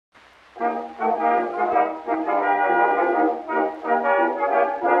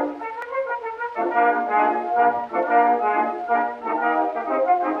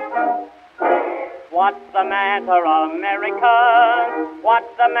matter, America? What's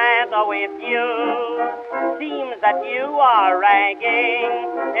the matter with you? Seems that you are ragging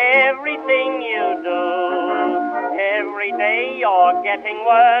everything you do. Every day you're getting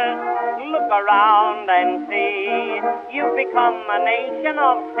worse. Look around and see. You've become a nation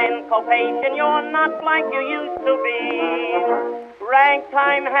of syncopation. You're not like you used to be.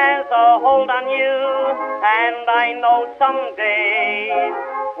 Ragtime has a hold on you, and I know someday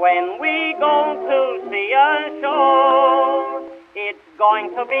when we go to see a show, it's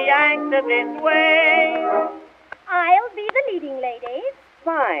going to be acted this way. I'll be the leading lady.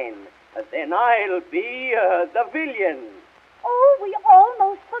 Fine. Then I'll be the villain. Oh, we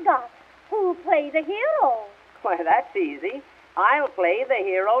almost forgot. Who'll play the hero? Why, that's easy. I'll play the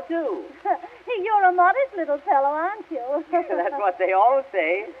hero, too. You're a modest little fellow, aren't you? That's what they all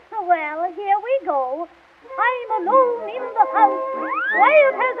say. Well, here we go. I'm alone in the house,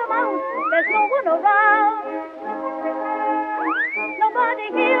 quiet as a mouse. There's no one around. Nobody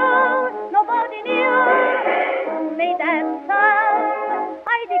here, nobody near. Who made that sound?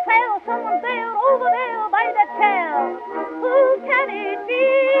 I declare someone's there, over there by the chair. Who can it be?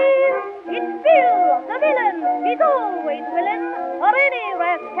 It's Bill, the villain. He's always willing for any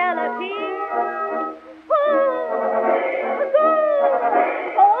rascality.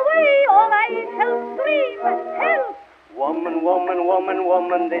 Go away, or I shall scream, help! Woman, woman, woman,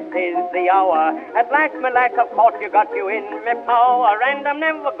 woman, this is the hour. At last, my lack of course, you got you in my power, and I'm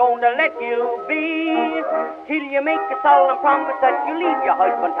never going to let you be till you make a solemn promise that you leave your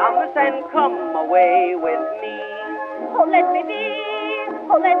husband Thomas and come away with me. Oh, let me be,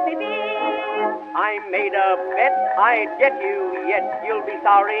 oh, let me be. I made a bet I'd get you yet. You'll be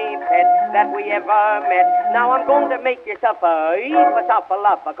sorry, pet, that we ever met. Now I'm going to make you suffer, eat for supper,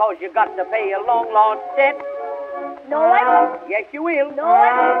 because you got to pay a long lost debt. No, I won't. Yes, you will. No,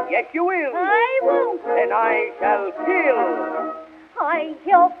 I won't. Yes, you will. I won't. Then I shall kill. I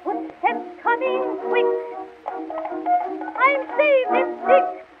hear footsteps coming quick. I'm saved, it's Dick.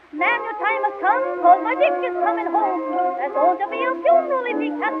 Man, your time has come, 'cause my Dick is coming home. There's going to be a funeral if he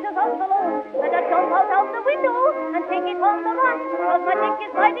catches us alone. Better jump out of the window and take it on the run, 'cause my Dick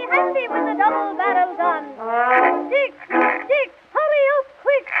is mighty handy with a double-barrel gun. Dick, Dick, hurry up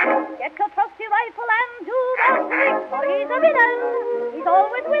quick. Get your trusty rifle and do the trick, for he's a villain. He's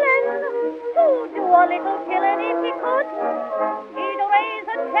always willing to do a little killing if he could. He'd raise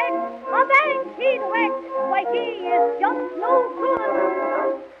a check, a bank he'd wreck. Why, he is just no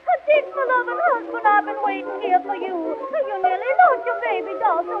good. Dick, my loving husband, I've been waiting here for you. You nearly lost your baby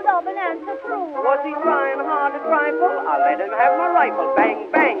doll, so love and answer true. Was he trying hard to trifle? I'll let him have my rifle.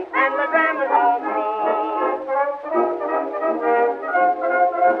 Bang, bang.